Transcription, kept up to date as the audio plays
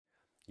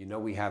You know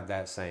we have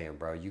that saying,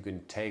 bro. You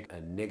can take a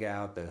nigga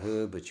out the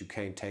hood, but you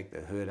can't take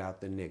the hood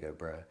out the nigga,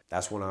 bro.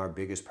 That's one of our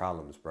biggest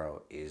problems,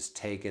 bro, is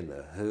taking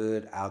the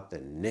hood out the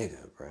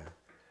nigga, bro.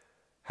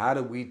 How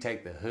do we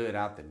take the hood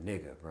out the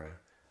nigga, bro?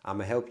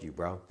 I'ma help you,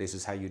 bro. This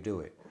is how you do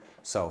it.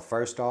 So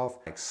first off,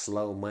 like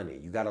slow money.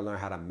 You gotta learn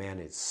how to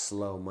manage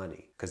slow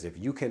money. Cause if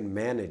you can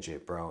manage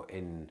it, bro,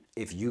 and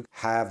if you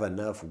have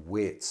enough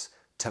wits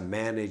to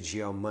manage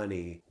your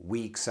money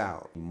weeks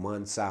out,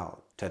 months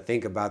out, to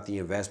think about the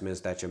investments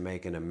that you're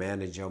making, to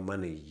manage your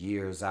money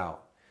years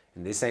out.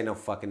 And this ain't no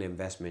fucking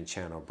investment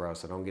channel, bro,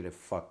 so don't get it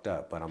fucked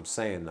up. But I'm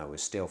saying though,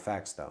 it's still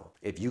facts though.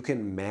 If you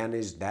can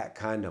manage that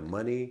kind of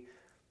money,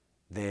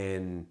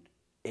 then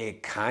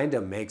it kind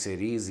of makes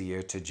it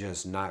easier to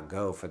just not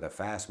go for the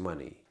fast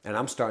money. And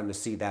I'm starting to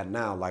see that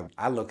now. Like,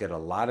 I look at a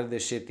lot of the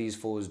shit these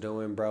fools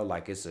doing, bro,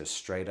 like it's a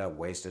straight up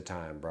waste of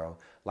time, bro.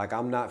 Like,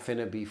 I'm not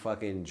finna be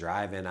fucking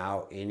driving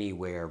out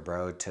anywhere,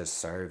 bro, to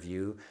serve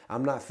you.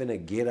 I'm not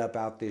finna get up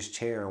out this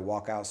chair and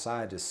walk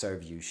outside to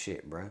serve you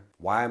shit, bro.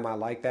 Why am I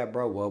like that,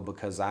 bro? Well,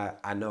 because I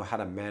know how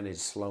to manage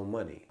slow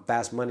money.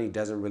 Fast money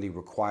doesn't really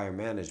require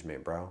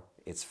management, bro.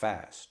 It's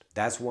fast.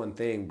 That's one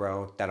thing,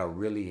 bro, that'll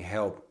really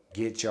help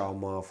get y'all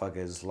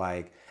motherfuckers,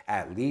 like,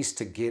 at least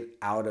to get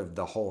out of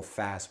the whole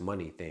fast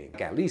money thing.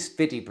 Like, at least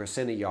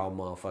 50% of y'all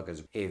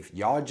motherfuckers, if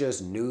y'all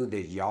just knew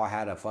that y'all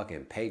had a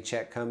fucking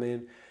paycheck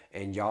coming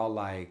and y'all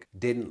like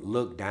didn't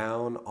look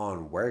down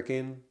on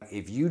working,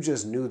 if you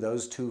just knew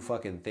those two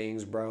fucking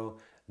things, bro,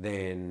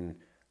 then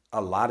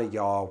a lot of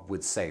y'all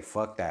would say,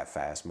 fuck that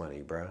fast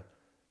money, bro.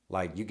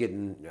 Like, you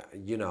getting,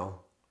 you know,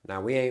 now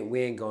we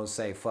ain't gonna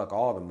say fuck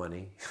all the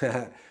money.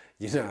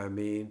 You know what I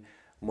mean?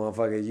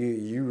 Motherfucker,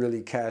 you really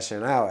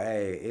cashing out.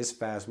 Hey, it's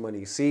fast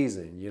money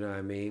season, you know what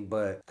I mean?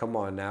 But come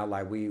on now,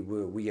 like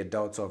we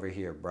adults over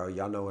here, bro.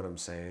 Y'all know what I'm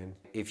saying.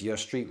 If your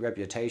street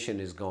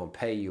reputation is gonna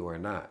pay you or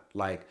not.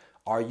 Like,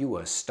 are you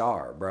a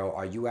star, bro?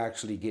 Are you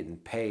actually getting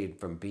paid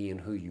from being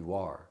who you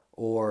are?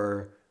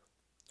 Or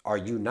are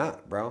you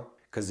not, bro?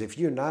 Because if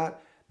you're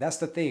not, that's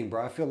the thing,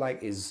 bro. I feel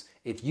like is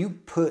if you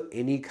put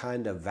any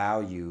kind of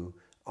value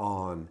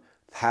on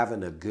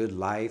having a good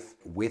life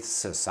with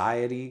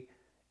society,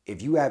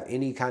 if you have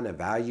any kind of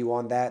value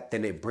on that,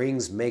 then it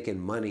brings making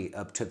money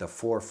up to the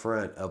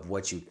forefront of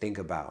what you think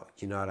about.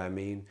 You know what I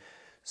mean?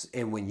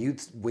 And when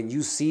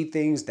you see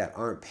things that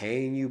aren't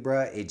paying you,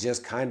 bruh, it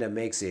just kind of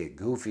makes it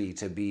goofy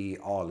to be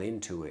all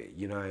into it.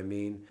 You know what I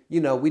mean?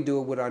 You know, we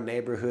do it with our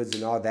neighborhoods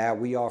and all that.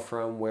 We all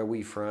from where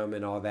we from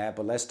and all that.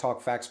 But let's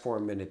talk facts for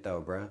a minute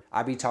though, bruh.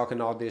 I be talking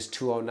all this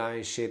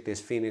 209 shit,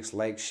 this Phoenix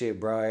Lake shit,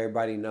 bruh.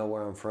 Everybody know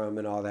where I'm from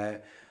and all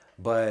that.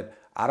 But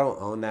I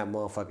don't own that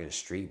motherfucking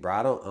street, bruh.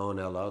 I don't own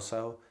El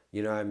Oso.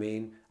 You know what I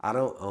mean? I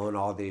don't own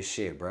all this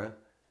shit, bruh.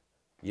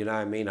 You know what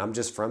I mean? I'm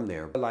just from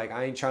there. Like,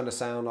 I ain't trying to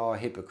sound all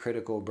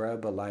hypocritical, bruh,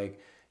 but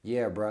like,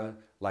 yeah, bruh.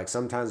 Like,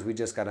 sometimes we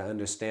just got to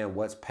understand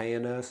what's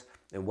paying us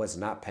and what's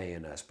not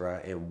paying us,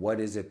 bruh. And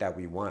what is it that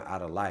we want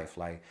out of life?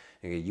 Like,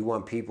 you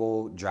want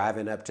people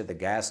driving up to the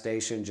gas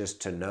station just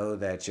to know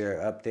that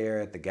you're up there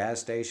at the gas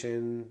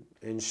station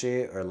and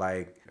shit? Or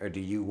like, or do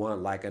you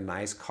want like a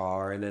nice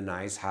car and a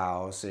nice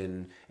house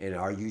and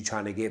are you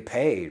trying to get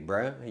paid,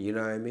 bruh? You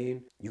know what I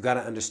mean? You got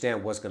to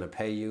understand what's going to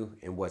pay you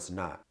and what's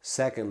not.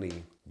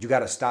 Secondly, you got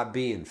to stop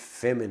being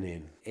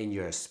feminine in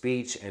your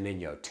speech and in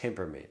your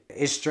temperament.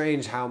 It's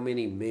strange how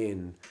many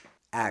men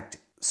act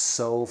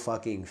so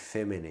fucking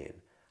feminine,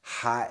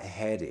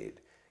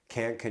 hot-headed,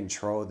 can't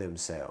control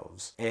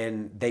themselves,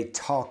 and they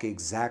talk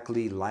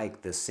exactly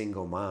like the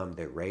single mom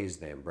that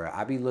raised them, bro.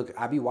 I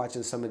be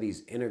watching some of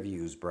these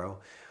interviews, bro,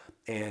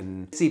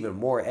 and it's even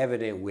more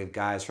evident with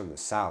guys from the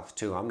South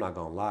too. I'm not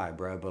gonna lie,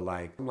 bro, but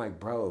like, I'm like,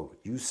 bro,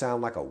 you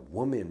sound like a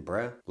woman,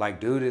 bro. Like,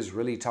 dude is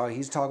really talking.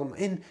 He's talking,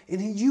 and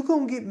you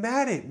gonna get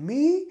mad at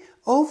me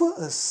over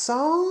a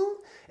song?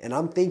 And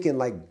I'm thinking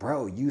like,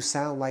 bro, you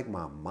sound like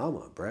my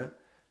mama, bro.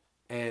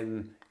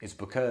 And it's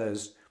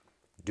because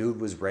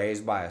dude was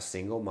raised by a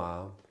single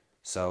mom,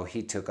 so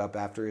he took up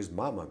after his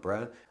mama,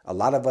 bro. A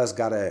lot of us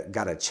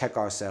gotta check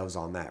ourselves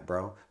on that,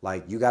 bro.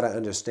 Like, you gotta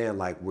understand,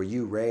 like, were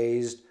you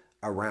raised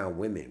around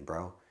women,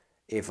 bro?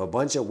 If a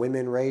bunch of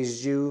women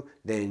raised you,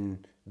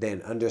 then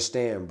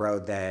understand, bro,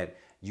 that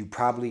you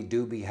probably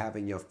do be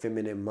having your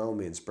feminine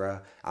moments, bro.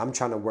 I'm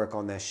trying to work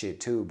on that shit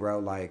too, bro.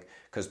 Like,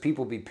 cause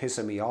people be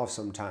pissing me off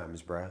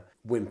sometimes, bro.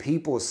 When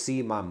people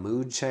see my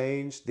mood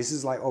change, this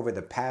is like over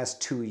the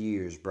past 2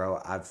 years,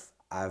 bro.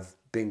 I've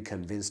been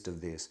convinced of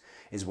this,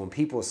 is when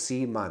people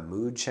see my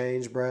mood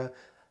change, bro,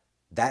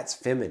 that's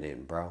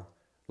feminine, bro.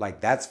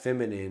 Like, that's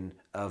feminine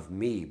of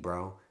me,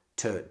 bro,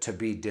 to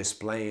be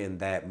displaying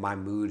that my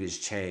mood is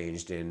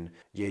changed and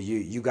yeah,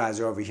 you guys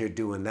are over here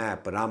doing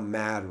that, but I'm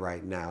mad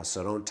right now,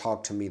 so don't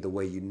talk to me the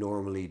way you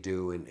normally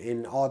do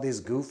and all this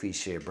goofy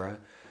shit, bro.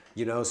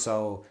 You know,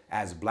 so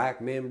as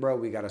black men, bro,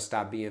 we gotta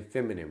stop being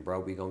feminine,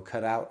 bro. We gonna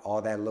cut out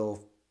all that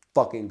little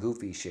fucking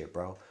goofy shit,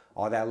 bro.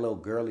 All that little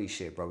girly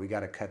shit, bro. We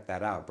gotta cut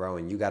that out, bro.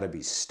 And you gotta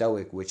be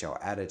stoic with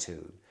your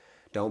attitude.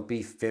 Don't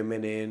be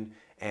feminine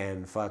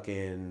and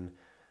fucking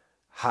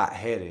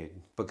hot-headed,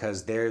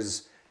 because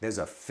there's There's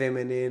a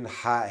feminine,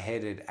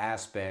 hot-headed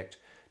aspect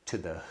to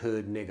the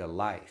hood nigga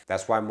life.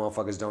 That's why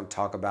motherfuckers don't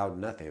talk about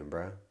nothing,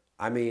 bruh.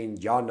 I mean,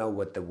 y'all know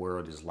what the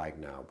world is like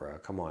now,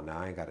 bruh. Come on now,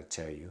 I ain't gotta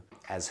tell you.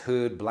 As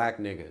hood black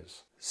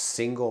niggas,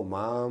 single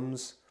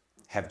moms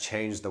have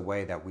changed the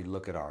way that we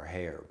look at our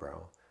hair,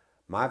 bro.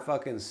 My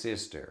fucking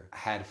sister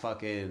had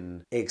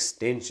fucking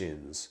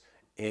extensions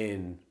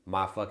in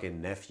my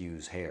fucking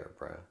nephew's hair,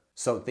 bro.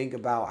 So think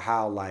about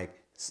how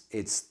like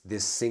it's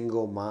this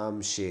single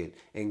mom shit.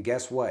 And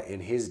guess what?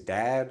 And his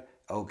dad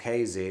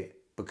okays it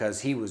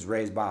because he was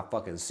raised by a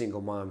fucking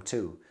single mom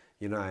too.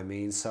 You know what I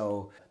mean?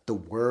 So the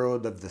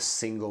world of the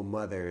single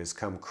mother has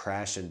come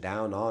crashing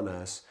down on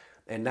us.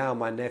 And now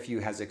my nephew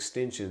has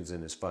extensions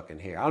in his fucking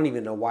hair. I don't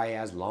even know why he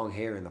has long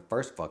hair in the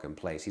first fucking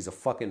place. He's a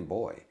fucking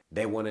boy.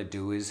 They want to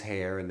do his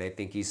hair and they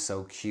think he's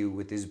so cute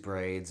with his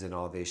braids and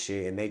all this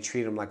shit. And they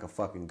treat him like a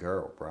fucking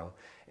girl, bro.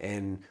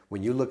 And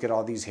when you look at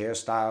all these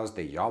hairstyles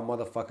that y'all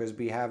motherfuckers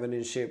be having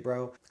and shit,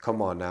 bro,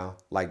 come on now.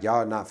 Like,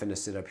 y'all not finna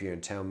sit up here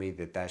and tell me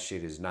that that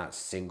shit is not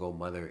single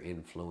mother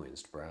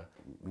influenced, bro.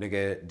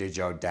 Nigga, did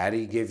your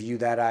daddy give you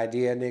that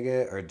idea,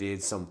 nigga? Or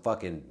did some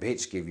fucking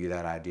bitch give you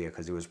that idea?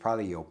 Because it was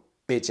probably your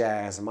bitch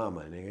ass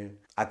mama, nigga.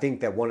 I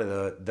think that one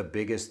of the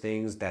biggest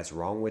things that's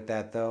wrong with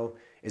that, though,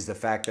 is the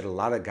fact that a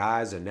lot of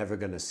guys are never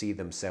gonna see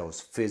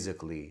themselves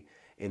physically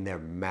in their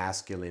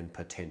masculine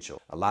potential.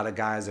 A lot of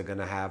guys are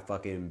gonna have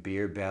fucking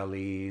beer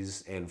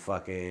bellies and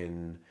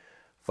fucking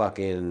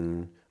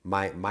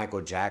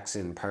Michael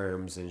Jackson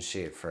perms and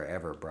shit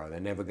forever, bro. They're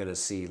never gonna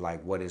see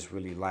like what it's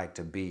really like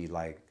to be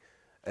like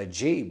a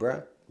G,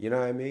 bro. You know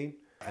what I mean?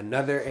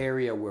 Another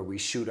area where we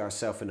shoot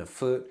ourselves in the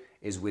foot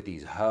is with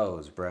these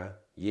hoes, bro.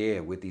 Yeah,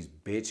 with these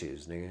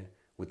bitches, nigga.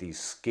 With these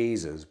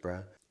skeezers,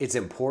 bro. It's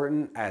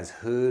important as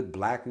hood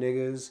black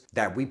niggas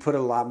that we put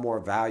a lot more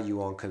value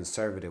on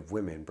conservative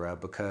women, bro,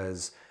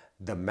 because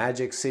the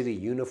Magic City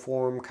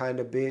uniform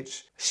kind of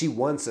bitch, she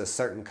wants a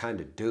certain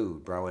kind of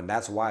dude, bro, and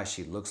that's why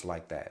she looks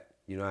like that.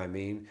 You know what I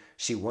mean?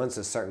 She wants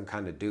a certain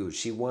kind of dude.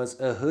 She wants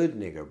a hood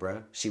nigga,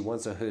 bro. She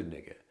wants a hood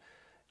nigga.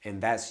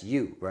 And that's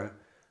you, bro.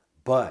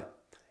 But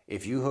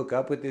if you hook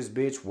up with this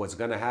bitch, what's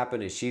gonna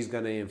happen is she's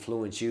gonna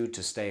influence you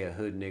to stay a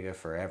hood nigga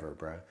forever,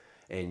 bro.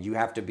 And you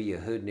have to be a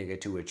hood nigga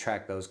to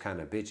attract those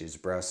kind of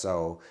bitches, bro.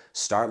 So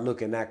start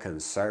looking at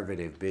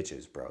conservative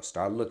bitches, bro.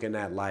 Start looking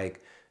at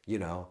like, you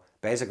know,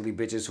 basically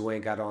bitches who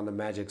ain't got on the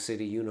Magic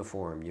City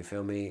uniform, you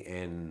feel me?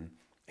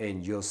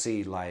 And you'll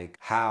see like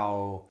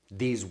how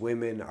these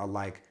women are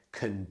like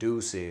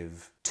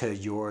conducive to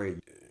your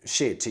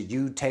shit, to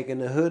you taking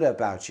the hood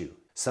up out you.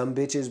 Some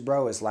bitches,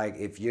 bro, it's like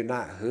if you're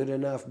not hood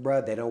enough,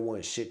 bro, they don't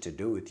want shit to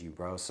do with you,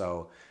 bro.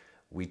 So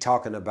we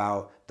talking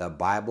about the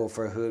Bible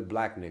for hood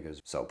black niggas.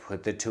 So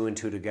put the 2 and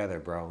 2 together,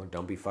 bro.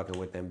 Don't be fucking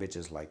with them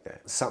bitches like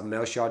that. Something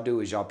else y'all do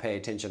is y'all pay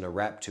attention to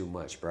rap too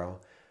much, bro.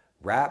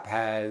 Rap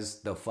has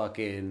the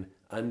fucking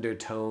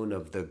undertone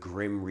of the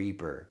Grim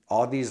Reaper.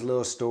 All these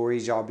little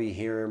stories y'all be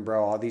hearing,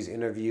 bro, all these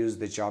interviews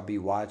that y'all be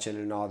watching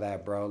and all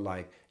that, bro,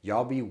 like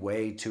y'all be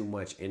way too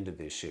much into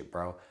this shit,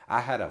 bro. I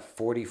had a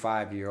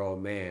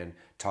 45-year-old man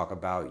talk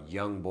about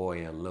Young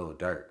Boy and Lil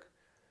Durk.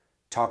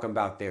 Talking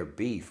about their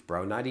beef,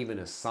 bro. Not even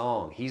a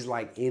song. He's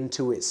like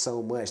into it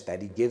so much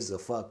that he gives a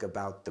fuck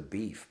about the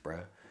beef,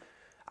 bro.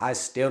 I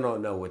still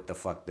don't know what the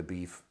fuck the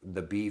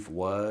beef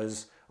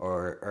was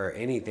or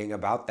anything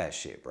about that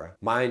shit, bro.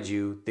 Mind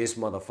you, this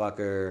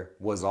motherfucker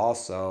was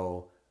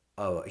also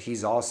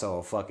he's also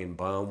a fucking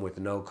bum with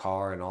no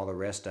car and all the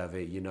rest of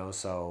it, you know?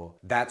 So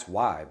that's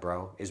why,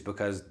 bro. Is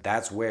because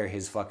that's where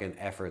his fucking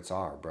efforts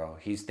are, bro.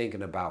 He's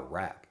thinking about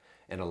rap.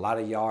 And a lot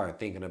of y'all are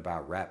thinking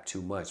about rap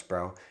too much,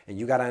 bro. And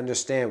you got to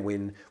understand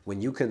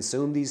when you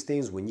consume these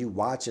things, when you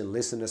watch and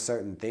listen to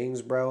certain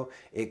things, bro,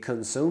 it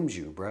consumes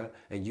you, bro.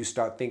 And you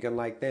start thinking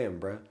like them,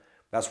 bro.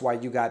 That's why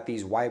you got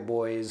these white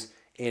boys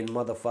in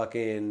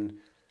motherfucking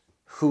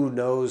who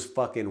knows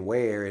fucking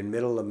where in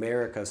middle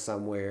America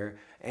somewhere.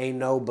 Ain't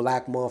no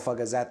black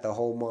motherfuckers at the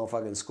whole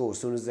motherfucking school. As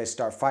soon as they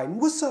start fighting,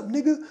 what's up,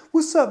 nigga?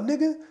 What's up,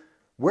 nigga?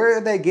 Where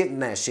are they getting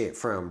that shit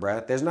from, bro?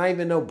 There's not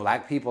even no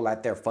black people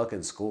at their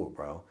fucking school,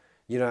 bro.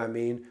 You know what I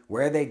mean?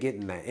 Where are they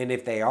getting that? And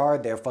if they are,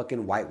 they're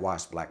fucking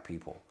whitewashed black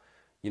people.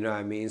 You know what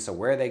I mean? So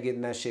where are they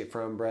getting that shit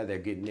from, bro? They're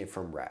getting it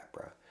from rap,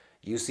 bro.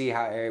 You see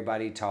how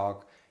everybody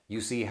talk.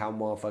 You see how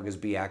motherfuckers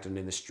be acting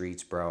in the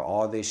streets, bro.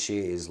 All this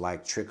shit is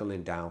like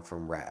trickling down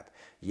from rap.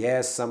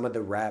 Yes, some of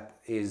the rap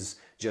is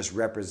just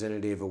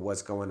representative of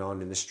what's going on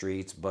in the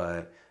streets,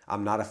 but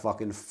I'm not a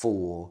fucking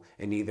fool,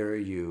 and neither are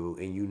you.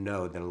 And you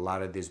know that a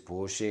lot of this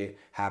bullshit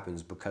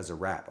happens because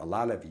of rap. A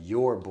lot of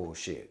your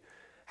bullshit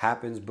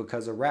happens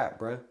because of rap,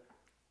 bruh.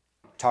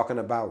 Talking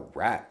about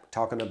rap,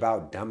 talking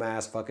about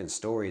dumbass fucking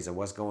stories and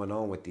what's going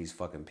on with these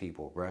fucking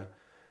people, bruh.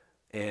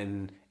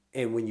 And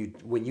when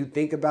you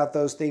think about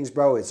those things,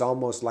 bro, it's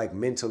almost like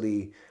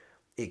mentally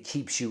it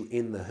keeps you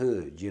in the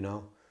hood, you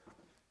know?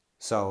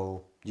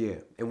 So, yeah.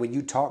 And when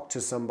you talk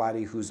to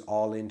somebody who's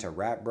all into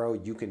rap, bro,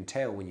 you can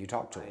tell when you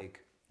talk to them.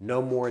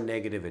 No more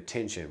negative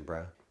attention,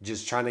 bruh.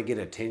 Just trying to get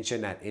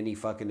attention at any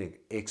fucking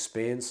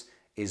expense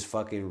is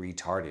fucking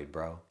retarded,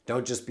 bro.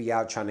 Don't just be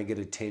out trying to get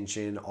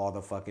attention all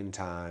the fucking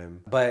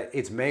time. But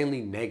it's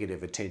mainly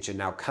negative attention.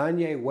 Now,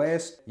 Kanye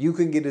West, you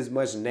can get as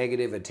much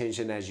negative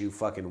attention as you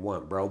fucking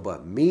want, bro.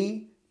 But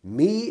me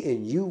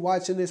and you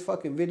watching this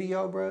fucking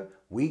video, bro,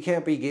 we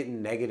can't be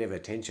getting negative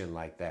attention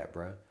like that,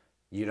 bro.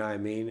 You know what I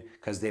mean?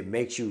 Because it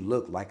makes you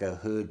look like a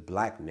hood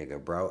black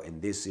nigga, bro.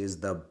 And this is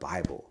the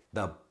Bible.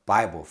 The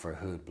Bible for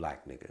hood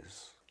black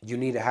niggas. You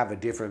need to have a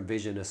different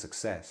vision of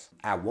success.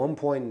 At one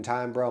point in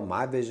time, bro,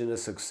 my vision of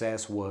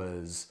success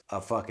was a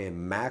fucking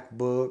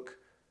MacBook,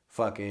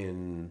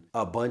 fucking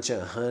a bunch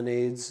of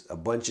hundreds, a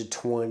bunch of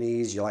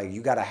 20s. You're like,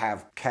 you gotta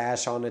have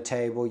cash on the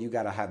table. You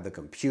gotta have the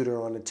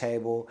computer on the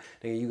table.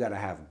 Then you gotta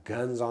have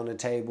guns on the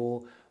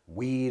table,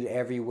 weed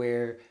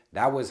everywhere.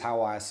 That was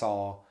how I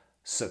saw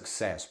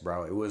success,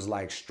 bro. It was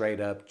like straight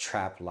up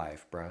trap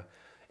life, bro.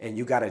 And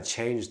you gotta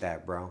change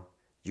that, bro.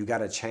 You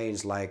gotta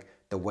change like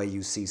the way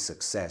you see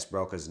success,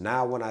 bro. Because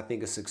now when I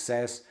think of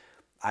success,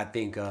 I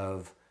think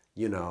of,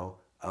 you know,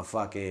 a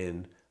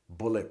fucking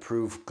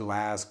bulletproof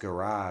glass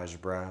garage,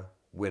 bro,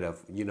 with a,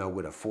 you know,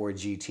 with a Ford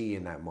GT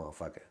in that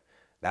motherfucker.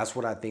 That's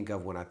what I think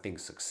of when I think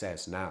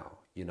success now,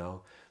 you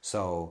know?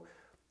 So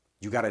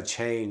you got to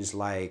change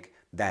like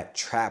that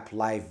trap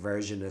life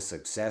version of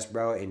success,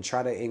 bro, and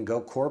and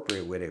go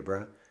corporate with it,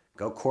 bro.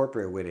 Go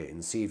corporate with it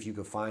and see if you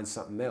can find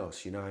something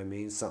else, you know what I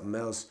mean? Something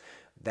else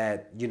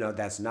that, you know,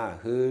 that's not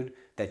hood,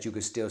 that you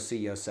could still see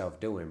yourself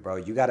doing, bro.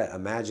 You got to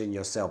imagine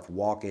yourself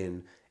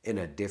walking in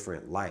a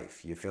different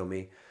life. You feel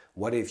me?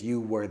 What if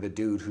you were the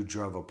dude who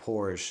drove a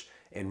Porsche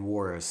and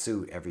wore a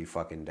suit every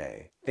fucking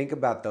day? Think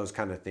about those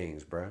kind of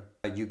things, bro.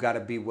 You got to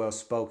be well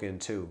spoken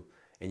too.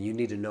 And you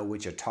need to know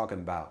what you're talking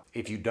about.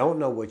 If you don't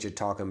know what you're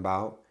talking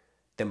about,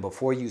 then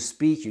before you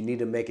speak, you need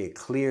to make it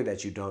clear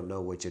that you don't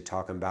know what you're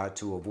talking about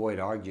to avoid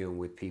arguing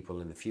with people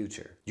in the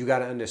future. You got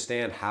to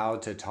understand how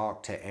to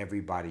talk to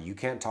everybody. You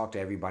can't talk to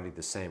everybody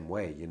the same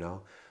way, you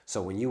know?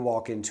 So when you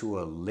walk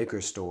into a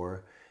liquor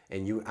store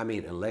and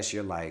unless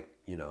you're like,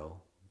 you know,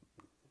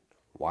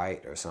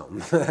 white or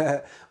something.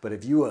 But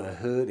if you're a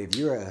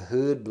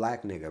hood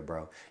black nigga,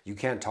 bro, you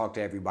can't talk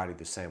to everybody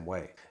the same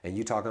way. And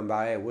you talking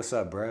about, hey, what's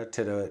up, bro?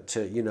 To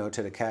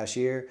the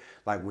cashier.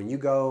 Like when you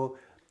go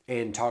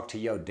and talk to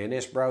your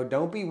dentist, bro,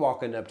 don't be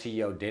walking up to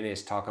your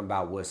dentist talking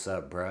about what's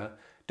up, bro.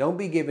 Don't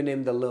be giving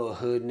him the little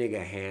hood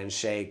nigga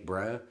handshake,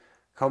 bro.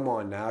 Come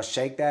on now,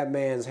 shake that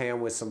man's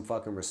hand with some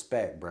fucking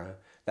respect, bro.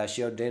 That's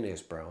your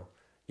dentist, bro.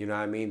 You know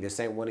what I mean? This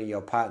ain't one of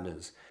your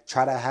partners.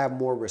 Try to have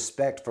more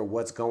respect for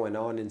what's going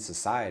on in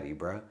society,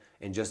 bro.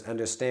 And just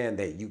understand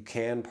that you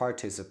can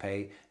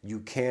participate.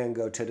 You can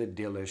go to the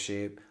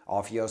dealership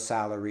off your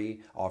salary,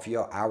 off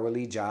your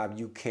hourly job.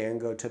 You can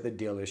go to the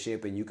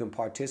dealership and you can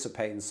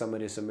participate in some of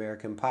this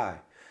American pie.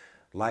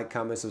 Like,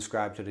 comment,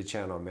 subscribe to the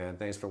channel, man.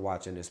 Thanks for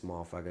watching this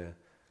motherfucker.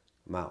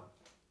 I'm out.